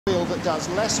wheel that does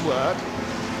less work,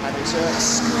 and it's a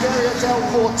Scuderia del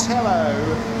Portello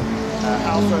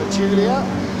Alfa Giulia,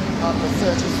 under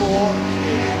 34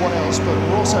 in what else but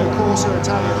Rosso Corsa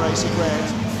Italian Racing Red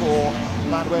for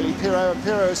Manuel Pirro, and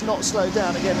Pirro has not slowed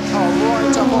down again. The car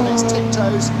right up on its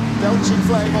tiptoes, belching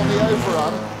flame on the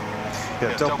overrun.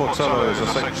 Yeah, Del Portello is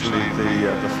essentially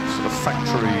the sort of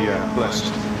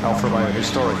factory-blessed Alfa Romeo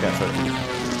historic effort.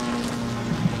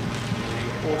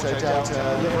 Auto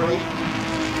Delta livery.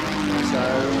 So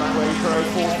Manuel Pirro,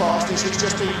 fourth fastest. He's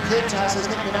just been pipped, as has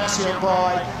Nick Minassian,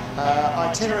 by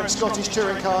itinerant Scottish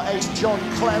touring car ace John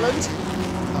Cleland,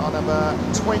 car number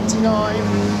 29.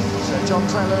 So John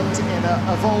Cleland in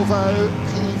a Volvo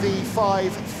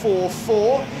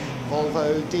PV544.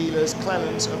 Volvo dealers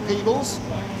Cleland of Peebles.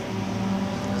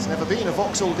 He's never been a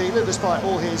Vauxhall dealer despite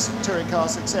all his touring car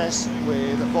success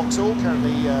with Vauxhall.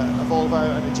 Currently a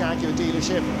Volvo and a Jaguar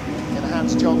dealership in the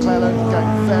hands of John Cleland,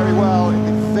 going very well in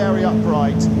the very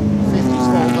upright 50s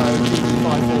Volvo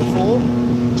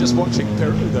PV544. Just watching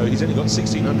Pirro though, he's only got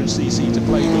 1600cc to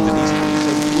play with, and he's having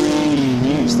to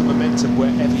really use the momentum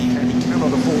wherever he can. He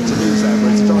cannot afford to lose that,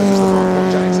 whereas drivers the front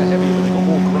four jacks are heavier, but they've got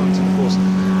more grunt, and of course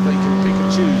they can pick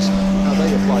and choose how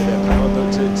they apply their power,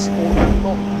 but it's all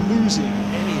about not losing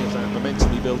any of that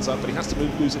momentum he builds up. But he has to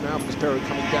lose it now because Pirro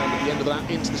coming down at the end of that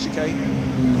into the chicane.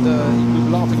 And we were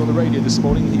laughing on the radio this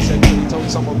morning. He said that he told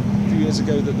someone a few years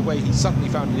ago that the way he suddenly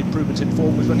found an improvement in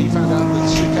form was when he found out that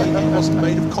the chicane wasn't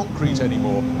made of concrete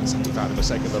anymore. And suddenly found him a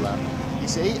second of lap. You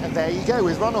see, and there you go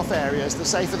with runoff areas. The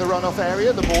safer the runoff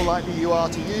area, the more likely you are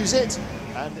to use it.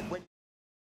 And when